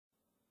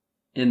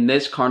In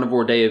this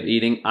carnivore day of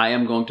eating, I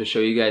am going to show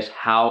you guys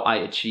how I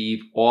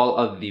achieve all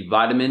of the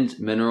vitamins,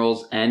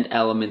 minerals, and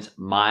elements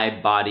my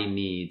body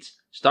needs,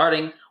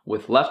 starting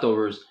with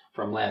leftovers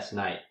from last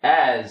night,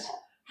 as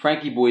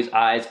Frankie Boy's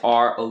eyes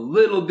are a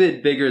little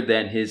bit bigger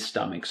than his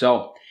stomach.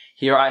 So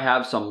here I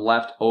have some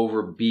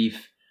leftover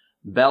beef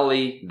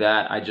belly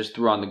that I just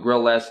threw on the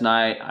grill last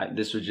night.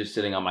 This was just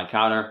sitting on my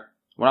counter.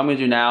 What I'm going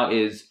to do now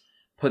is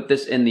put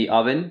this in the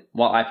oven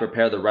while I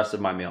prepare the rest of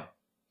my meal.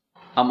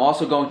 I'm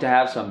also going to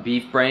have some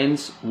beef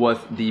brains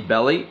with the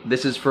belly.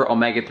 This is for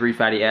omega-3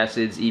 fatty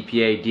acids,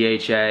 EPA,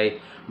 DHA.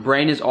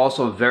 Brain is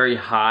also very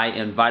high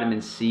in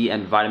vitamin C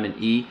and vitamin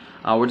E.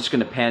 We're just going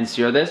to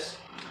pan-sear this.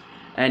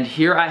 And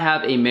here I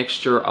have a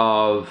mixture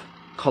of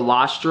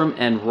colostrum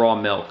and raw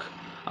milk.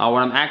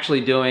 What I'm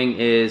actually doing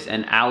is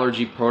an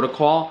allergy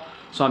protocol.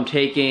 So I'm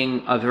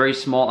taking a very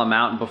small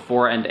amount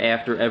before and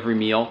after every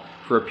meal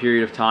for a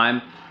period of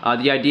time.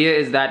 The idea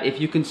is that if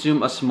you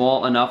consume a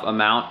small enough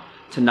amount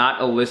to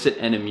not elicit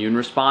an immune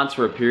response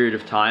for a period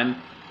of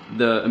time,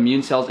 the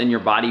immune cells in your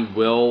body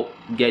will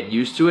get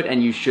used to it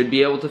and you should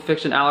be able to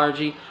fix an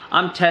allergy.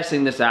 I'm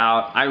testing this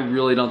out. I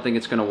really don't think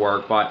it's going to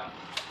work, but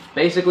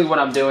basically what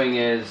I'm doing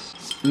is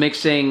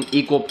mixing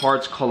equal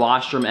parts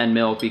colostrum and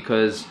milk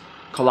because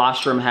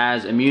colostrum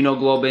has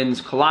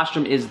immunoglobulins.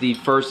 Colostrum is the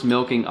first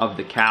milking of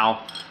the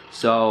cow,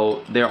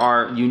 so there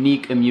are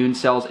unique immune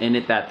cells in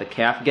it that the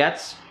calf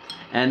gets.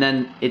 And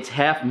then it's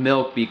half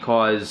milk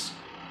because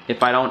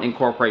if I don't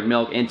incorporate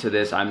milk into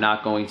this, I'm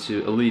not going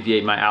to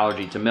alleviate my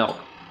allergy to milk.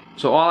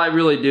 So all I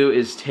really do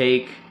is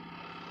take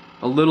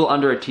a little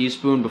under a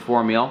teaspoon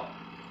before a meal.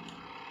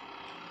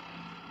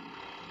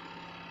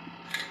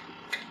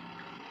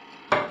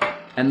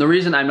 And the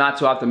reason I'm not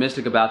so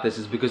optimistic about this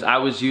is because I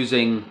was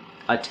using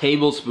a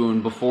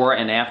tablespoon before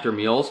and after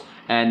meals,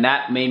 and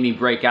that made me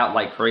break out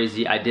like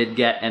crazy. I did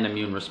get an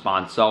immune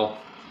response. So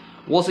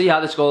we'll see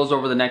how this goes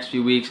over the next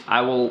few weeks.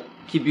 I will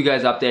keep you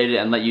guys updated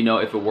and let you know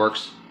if it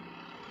works.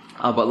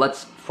 But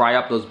let's fry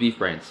up those beef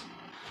brains.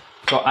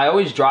 So I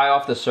always dry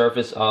off the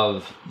surface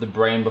of the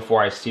brain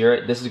before I sear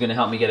it. This is going to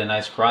help me get a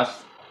nice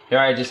crust. Here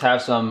I just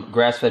have some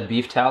grass-fed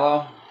beef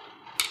tallow.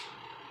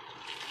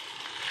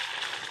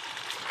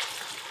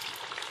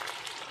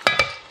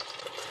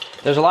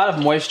 There's a lot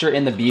of moisture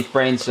in the beef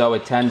brain, so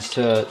it tends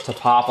to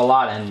pop a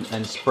lot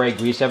and spray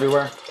grease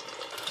everywhere.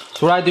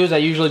 So what I do is I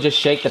usually just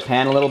shake the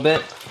pan a little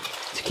bit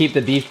to keep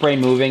the beef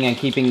brain moving and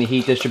keeping the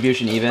heat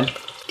distribution even.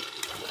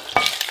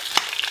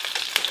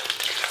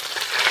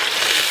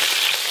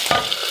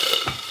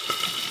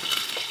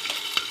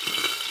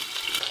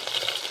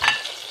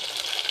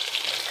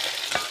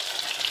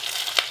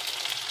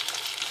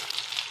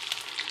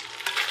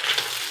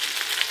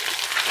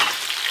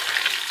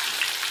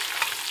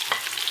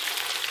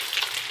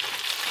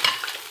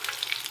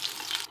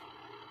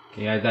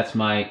 Okay guys, that's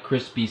my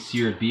crispy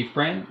seared beef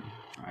brain.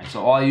 Alright,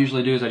 so all I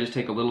usually do is I just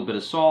take a little bit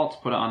of salt,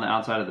 put it on the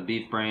outside of the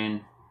beef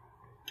brain.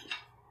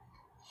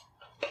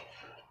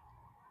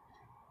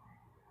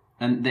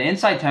 And the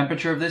inside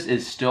temperature of this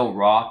is still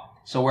raw,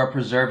 so we're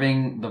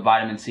preserving the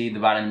vitamin C, the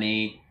vitamin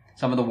E,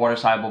 some of the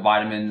water-soluble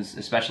vitamins,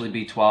 especially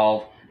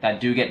B12,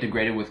 that do get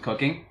degraded with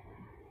cooking.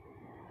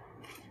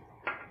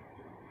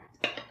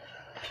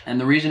 And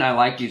the reason I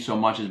like these so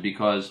much is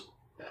because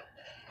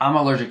I'm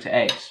allergic to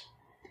eggs.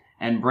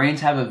 And brains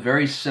have a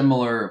very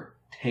similar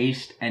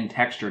taste and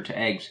texture to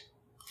eggs.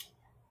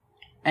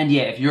 And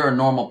yeah, if you're a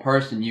normal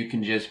person, you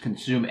can just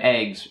consume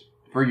eggs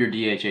for your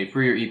DHA,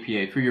 for your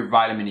EPA, for your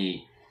vitamin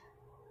E.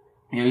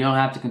 You don't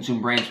have to consume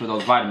brains for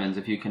those vitamins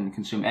if you can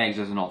consume eggs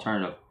as an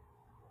alternative.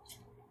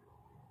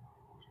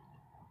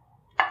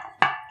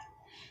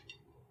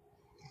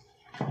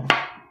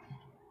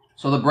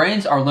 So the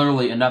brains are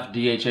literally enough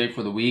DHA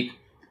for the week.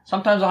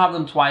 Sometimes I'll have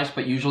them twice,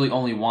 but usually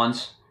only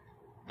once.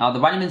 Now the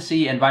vitamin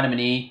C and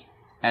vitamin E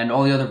and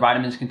all the other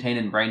vitamins contained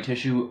in brain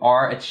tissue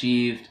are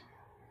achieved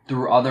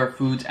through other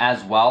foods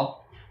as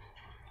well.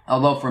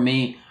 Although for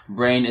me,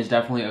 brain is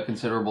definitely a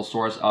considerable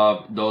source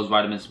of those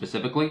vitamins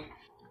specifically.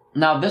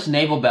 Now this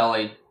navel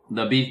belly,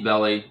 the beef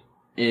belly,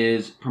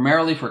 is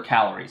primarily for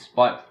calories,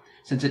 but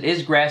since it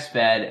is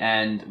grass-fed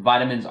and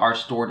vitamins are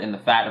stored in the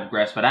fat of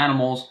grass-fed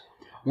animals,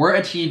 we're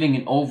achieving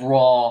an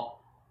overall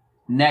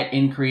net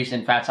increase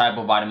in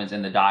fat-soluble vitamins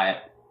in the diet.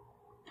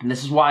 And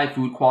this is why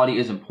food quality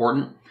is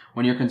important.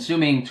 When you're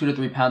consuming 2 to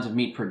 3 pounds of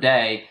meat per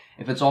day,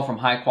 if it's all from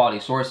high quality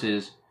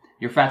sources,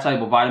 your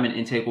fat-soluble vitamin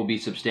intake will be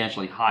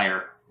substantially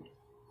higher.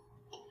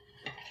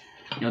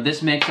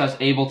 This makes us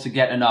able to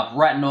get enough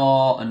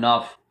retinol,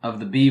 enough of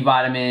the B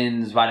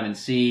vitamins, vitamin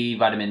C,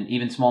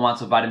 even small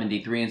amounts of vitamin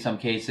D3 in some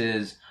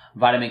cases,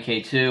 vitamin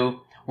K2.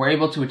 We're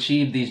able to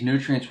achieve these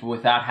nutrients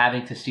without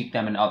having to seek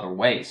them in other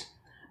ways.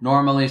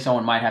 Normally,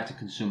 someone might have to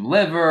consume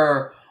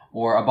liver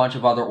or a bunch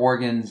of other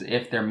organs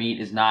if their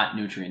meat is not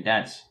nutrient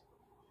dense.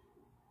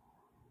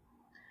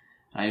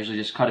 I usually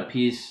just cut a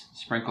piece,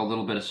 sprinkle a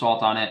little bit of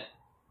salt on it.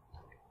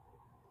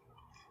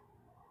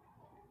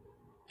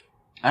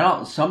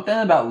 Something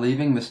about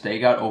leaving the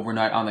steak out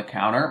overnight on the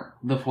counter,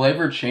 the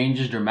flavor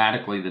changes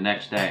dramatically the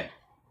next day.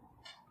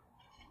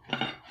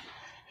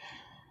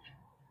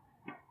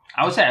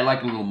 I would say I like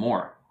it a little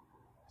more.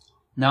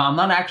 Now, I'm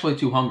not actually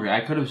too hungry.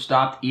 I could have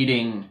stopped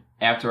eating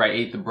after I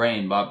ate the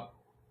brain, but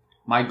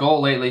my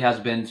goal lately has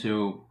been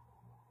to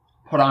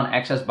put on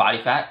excess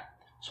body fat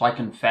so I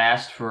can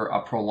fast for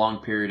a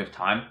prolonged period of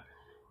time.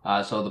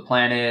 So the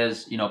plan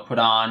is, put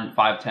on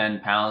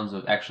 5-10 pounds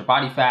of extra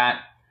body fat,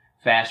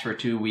 fast for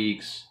 2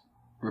 weeks,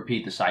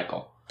 repeat the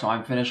cycle. So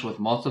I'm finished with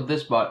most of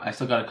this, but I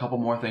still got a couple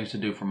more things to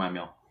do for my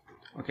meal.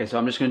 Okay, so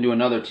I'm just going to do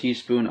another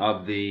teaspoon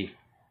of the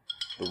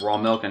raw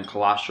milk and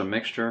colostrum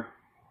mixture.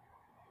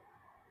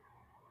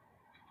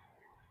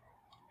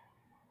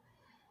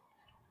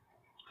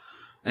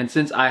 And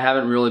since I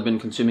haven't really been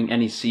consuming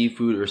any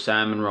seafood or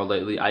salmon roe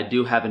lately, I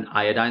do have an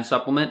iodine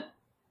supplement.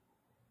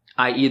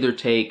 I either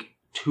take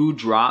 2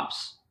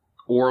 drops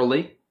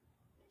orally.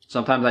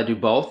 Sometimes I do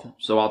both,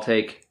 so I'll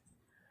take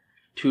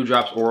 2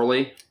 drops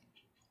orally.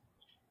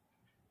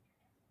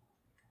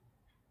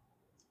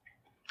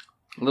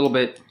 A little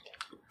bit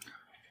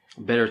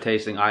bitter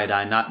tasting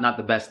iodine, not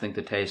the best thing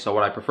to taste. So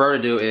what I prefer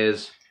to do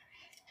is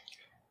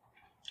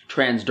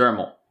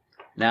transdermal.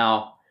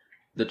 Now,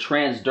 the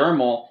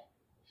transdermal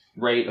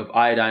rate of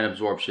iodine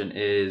absorption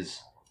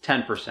is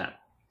 10%.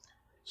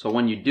 So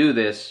when you do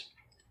this,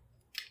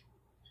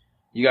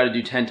 you got to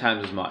do 10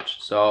 times as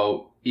much.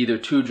 So either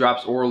 2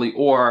 drops orally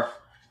or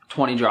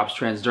 20 drops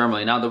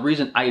transdermally. Now the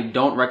reason I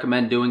don't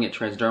recommend doing it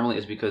transdermally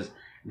is because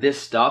this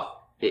stuff,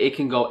 it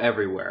can go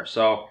everywhere.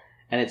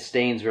 And it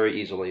stains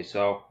very easily.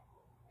 So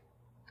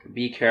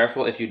be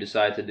careful if you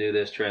decide to do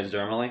this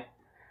transdermally.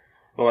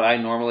 But what I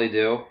normally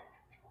do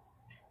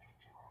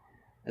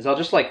is I'll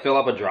just like fill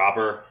up a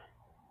dropper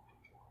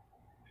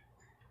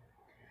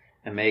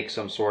and make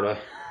some sort of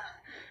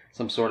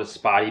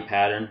spotty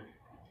pattern.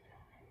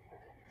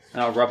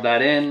 And I'll rub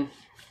that in.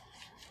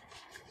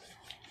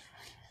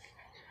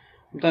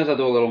 Sometimes I'll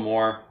do a little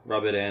more,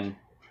 rub it in.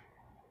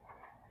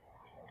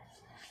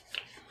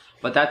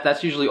 But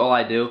that's usually all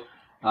I do.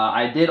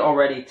 I did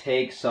already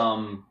take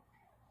some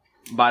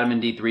vitamin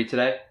D3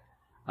 today.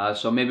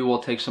 So maybe we'll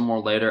take some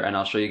more later and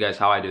I'll show you guys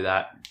how I do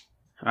that.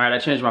 Alright, I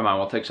changed my mind.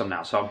 We'll take some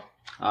now. So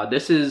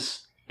this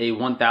is a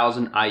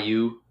 1000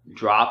 IU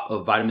drop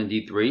of vitamin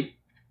D3.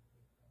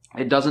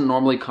 It doesn't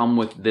normally come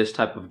with this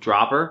type of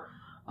dropper.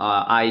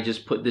 I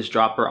just put this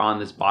dropper on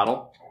this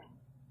bottle.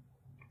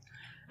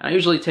 And I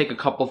usually take a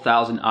couple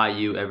thousand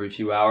IU every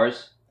few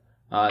hours.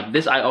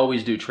 This I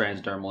always do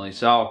transdermally.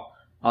 So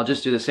I'll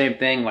just do the same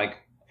thing, like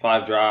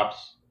 5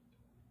 drops.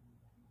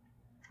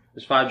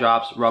 Just 5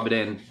 drops, rub it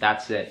in,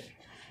 that's it.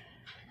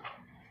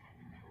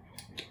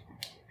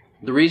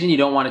 The reason you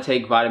don't want to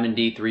take vitamin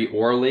D3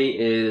 orally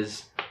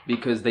is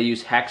because they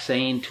use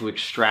hexane to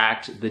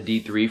extract the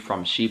D3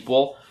 from sheep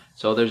wool.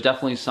 So there's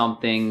definitely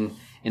something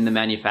in the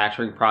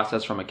manufacturing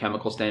process from a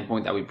chemical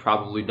standpoint that we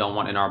probably don't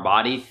want in our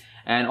body.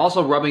 And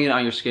also rubbing it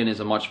on your skin is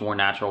a much more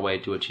natural way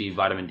to achieve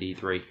vitamin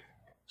D3.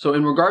 So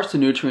in regards to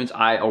nutrients,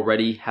 I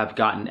already have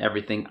gotten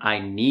everything I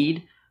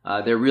need.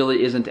 There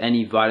really isn't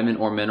any vitamin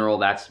or mineral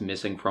that's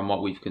missing from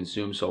what we've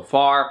consumed so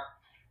far.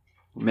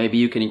 Maybe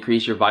you can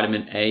increase your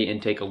vitamin A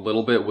intake a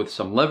little bit with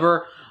some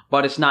liver,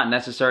 but it's not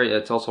necessary.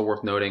 It's also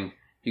worth noting,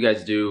 you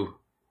guys do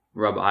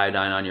rub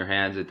iodine on your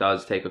hands. It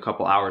does take a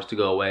couple hours to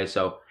go away,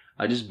 so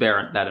just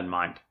bear that in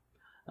mind.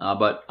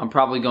 But I'm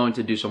probably going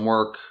to do some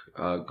work,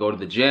 go to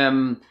the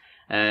gym,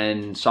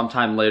 and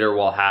sometime later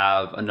we'll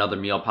have another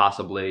meal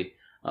possibly.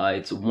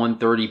 It's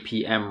 1:30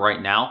 p.m.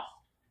 right now.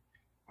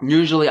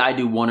 Usually I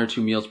do 1 or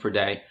 2 meals per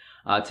day.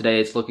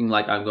 Today it's looking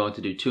like I'm going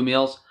to do 2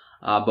 meals,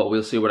 but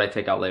we'll see what I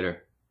take out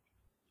later.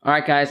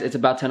 Alright guys, it's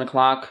about 10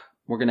 o'clock.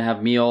 We're going to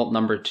have meal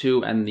number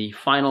 2 and the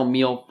final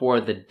meal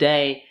for the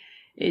day.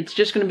 It's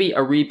just going to be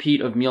a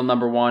repeat of meal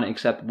number 1,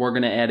 except we're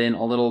going to add in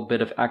a little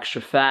bit of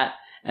extra fat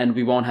and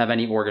we won't have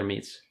any organ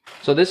meats.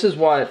 So this is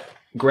what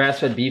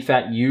grass-fed beef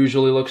fat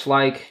usually looks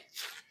like.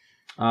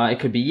 It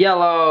could be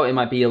yellow, it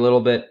might be a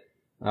little bit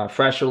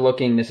fresher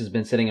looking. This has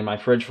been sitting in my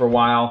fridge for a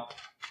while.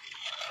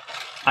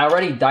 I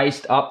already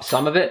diced up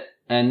some of it,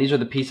 and these are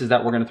the pieces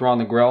that we're going to throw on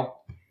the grill.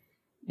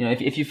 You know,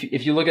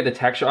 if you look at the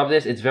texture of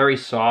this, it's very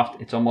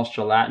soft. It's almost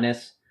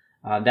gelatinous.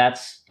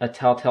 That's a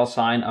telltale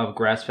sign of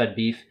grass-fed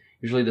beef.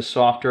 Usually the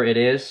softer it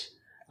is,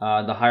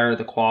 the higher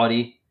the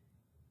quality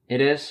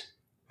it is.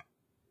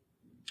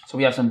 So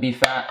we have some beef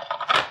fat,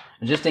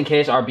 just in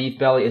case our beef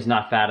belly is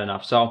not fat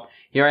enough. So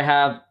here I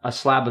have a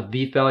slab of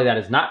beef belly that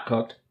is not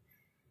cooked.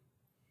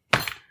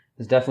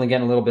 It's definitely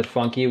getting a little bit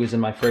funky. It was in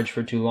my fridge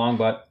for too long,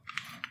 but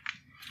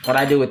what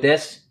I do with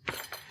this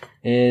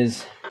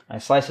is I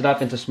slice it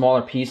up into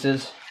smaller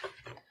pieces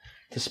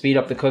to speed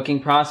up the cooking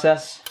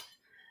process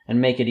and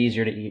make it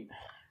easier to eat.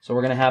 So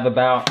we're going to have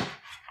about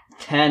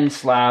 10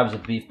 slabs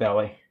of beef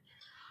belly.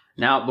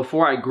 Now,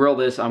 before I grill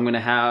this, I'm going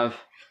to have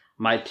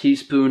my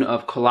teaspoon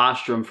of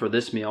colostrum for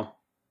this meal.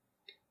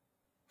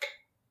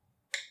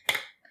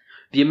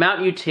 The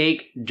amount you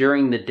take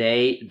during the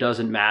day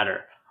doesn't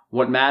matter.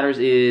 What matters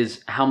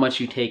is how much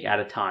you take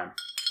at a time.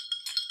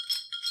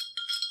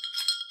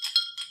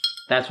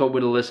 That's what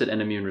would elicit an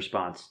immune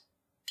response.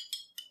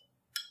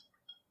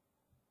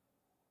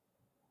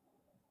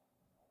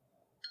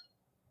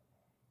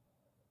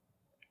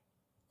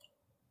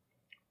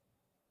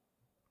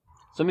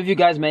 Some of you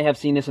guys may have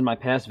seen this in my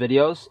past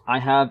videos. I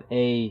have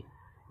a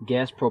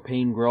gas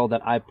propane grill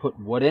that I put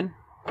wood in.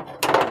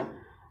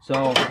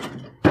 So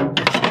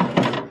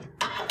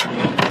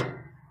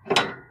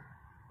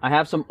I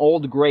have some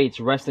old grates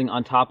resting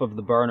on top of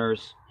the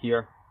burners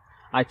here.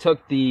 I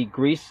took the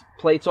grease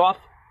plates off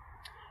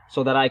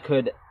so that I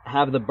could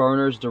have the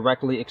burners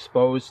directly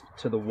exposed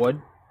to the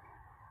wood.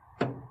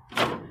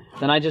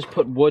 Then I just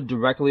put wood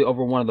directly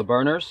over one of the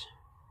burners.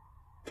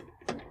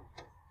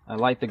 I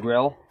light the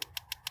grill.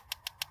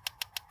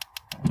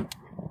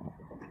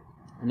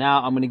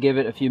 Now I'm going to give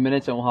it a few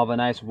minutes and we'll have a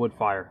nice wood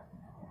fire.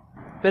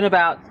 Been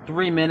about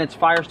 3 minutes,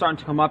 fire's starting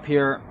to come up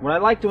here. What I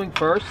like doing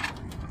first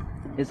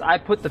is I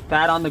put the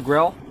fat on the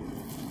grill,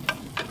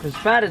 because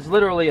fat is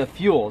literally a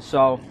fuel,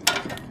 so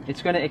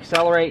it's going to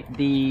accelerate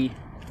the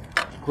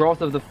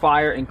growth of the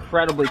fire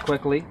incredibly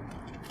quickly.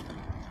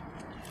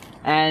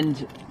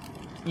 And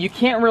you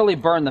can't really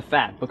burn the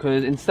fat,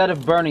 because instead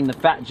of burning, the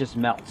fat just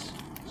melts.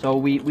 So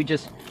we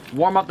just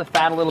warm up the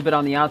fat a little bit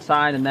on the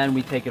outside and then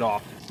we take it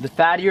off. The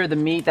fattier the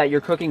meat that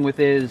you're cooking with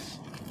is,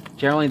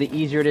 generally the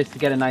easier it is to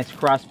get a nice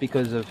crust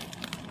because of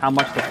how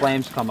much the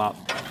flames come up.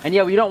 And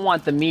yeah, we don't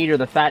want the meat or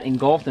the fat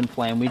engulfed in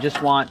flame. We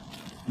just want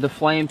the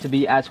flame to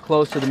be as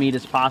close to the meat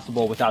as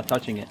possible without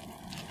touching it.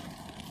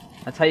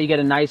 That's how you get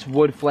a nice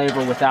wood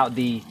flavor without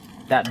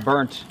that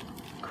burnt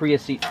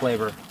creosote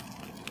flavor.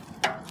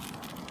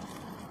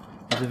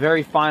 There's a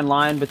very fine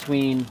line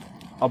between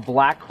a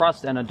black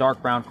crust and a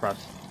dark brown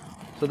crust.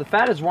 So the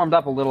fat is warmed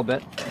up a little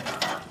bit.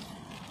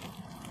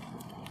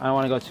 I don't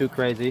want to go too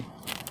crazy.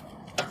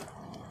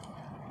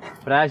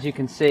 But as you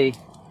can see,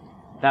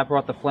 that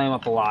brought the flame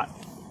up a lot.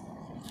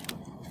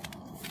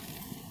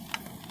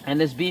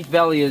 And this beef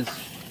belly is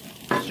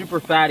super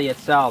fatty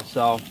itself,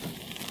 so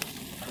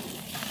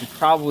you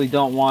probably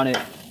don't want it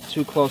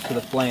too close to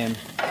the flame.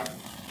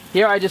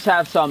 Here I just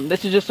have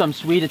this is just some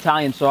sweet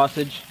Italian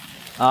sausage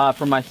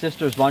from my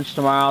sister's lunch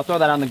tomorrow. I'll throw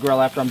that on the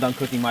grill after I'm done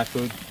cooking my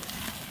food.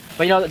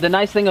 But you know, the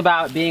nice thing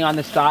about being on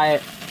this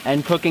diet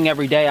and cooking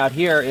every day out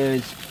here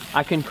is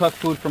I can cook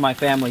food for my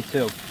family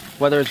too.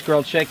 Whether it's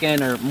grilled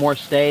chicken or more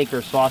steak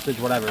or sausage,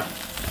 whatever.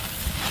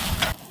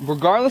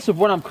 Regardless of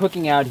what I'm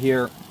cooking out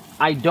here,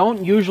 I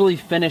don't usually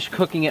finish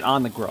cooking it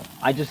on the grill.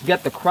 I just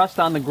get the crust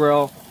on the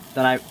grill,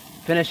 then I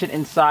finish it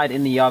inside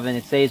in the oven.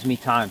 It saves me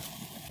time.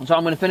 So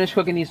I'm going to finish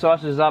cooking these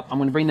sausages up. I'm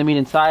going to bring the meat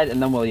inside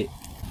and then we'll eat.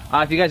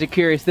 If you guys are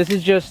curious, this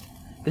is just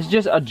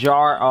a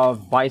jar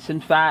of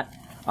bison fat.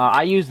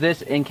 I use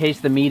this in case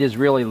the meat is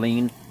really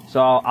lean. So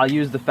I'll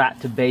use the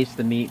fat to baste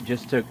the meat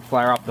just to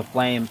flare up the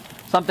flame.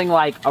 Something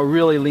like a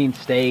really lean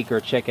steak or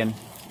chicken.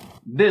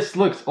 This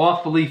looks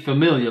awfully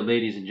familiar,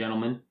 ladies and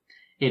gentlemen.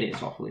 It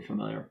is awfully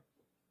familiar.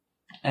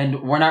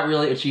 And we're not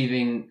really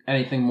achieving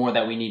anything more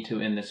that we need to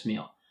in this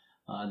meal.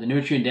 The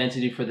nutrient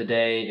density for the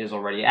day is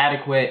already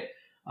adequate.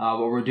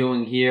 What we're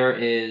doing here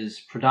is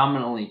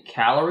predominantly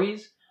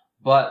calories,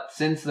 but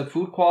since the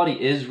food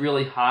quality is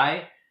really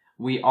high,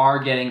 we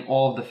are getting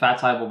all of the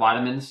fat-soluble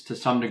vitamins to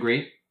some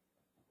degree.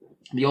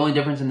 The only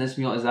difference in this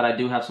meal is that I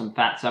do have some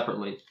fat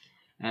separately.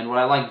 And what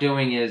I like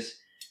doing is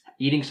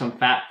eating some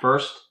fat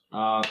first.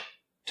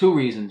 2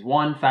 reasons.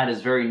 1, fat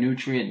is very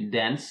nutrient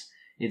dense.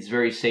 It's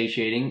very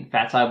satiating.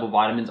 Fat-soluble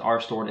vitamins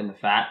are stored in the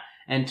fat.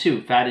 And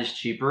 2, fat is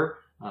cheaper.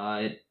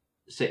 It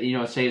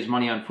saves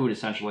money on food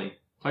essentially.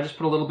 So I just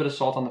put a little bit of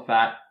salt on the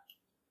fat.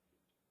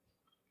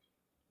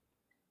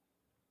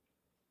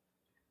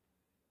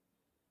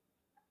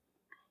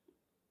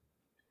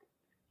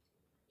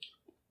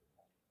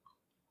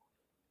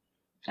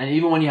 And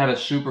even when you have a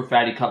super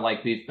fatty cut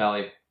like beef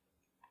belly,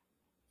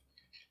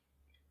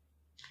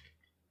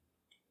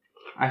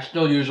 I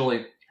still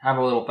usually have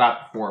a little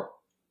fat before.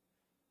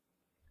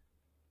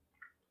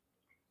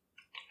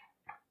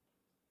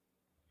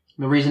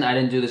 The reason I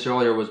didn't do this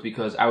earlier was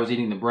because I was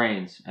eating the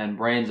brains, and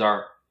brains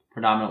are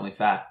predominantly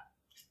fat.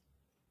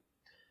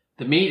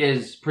 The meat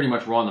is pretty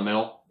much raw in the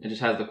middle. It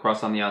just has the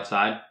crust on the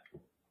outside.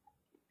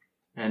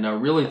 And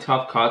really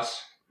tough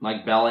cuts,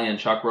 like belly and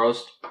chuck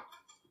roast,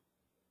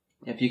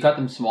 if you cut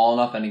them small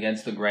enough and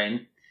against the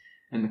grain,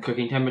 and the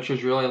cooking temperature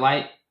is really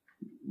light,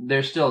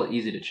 they're still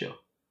easy to chew.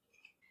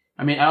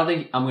 I mean, I don't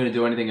think I'm going to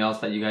do anything else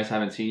that you guys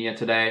haven't seen yet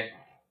today.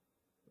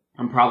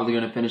 I'm probably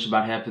going to finish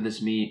about half of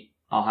this meat.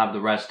 I'll have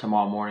the rest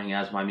tomorrow morning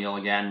as my meal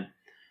again.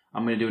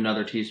 I'm going to do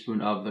another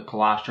teaspoon of the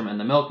colostrum and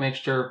the milk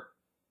mixture.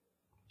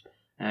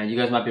 And you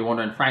guys might be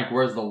wondering, Frank,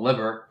 where's the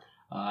liver?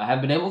 I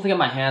haven't been able to get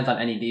my hands on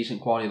any decent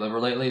quality liver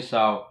lately,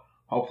 so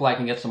hopefully I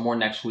can get some more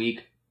next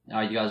week. You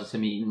guys will see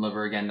me eating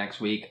liver again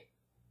next week.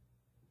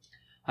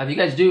 If you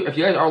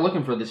guys are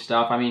looking for this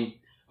stuff, I mean,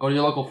 go to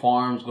your local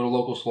farms, go to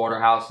local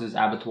slaughterhouses,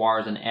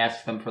 abattoirs, and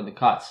ask them for the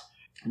cuts.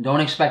 Don't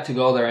expect to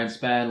go there and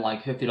spend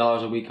like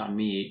 $50 a week on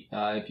meat.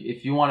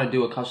 If you want to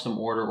do a custom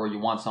order or you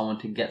want someone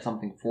to get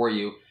something for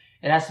you,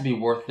 it has to be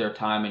worth their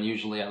time and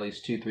usually at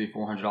least $200, $300,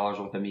 $400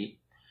 worth of meat.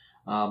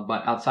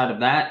 But outside of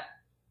that,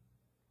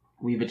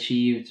 we've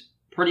achieved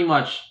pretty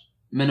much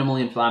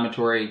minimally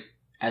inflammatory,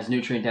 as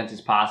nutrient dense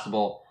as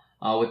possible.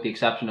 With the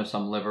exception of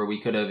some liver,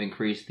 we could have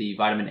increased the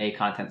vitamin A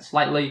content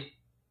slightly.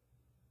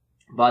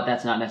 but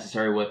that's not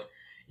necessary with,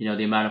 you know,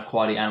 the amount of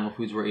quality animal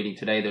foods we're eating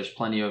today. There's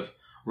plenty of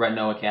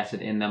retinoic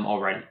acid in them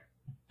already.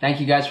 Thank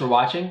you guys for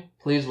watching.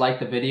 Please like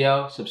the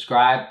video,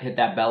 subscribe, hit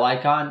that bell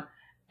icon,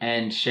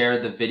 and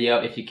share the video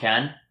if you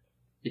can.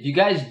 If you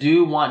guys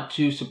do want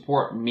to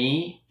support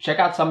me, check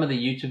out some of the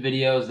YouTube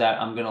videos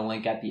that I'm going to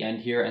link at the end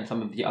here and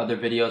some of the other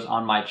videos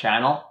on my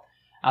channel.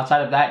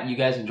 Outside of that, you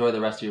guys enjoy the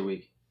rest of your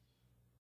week.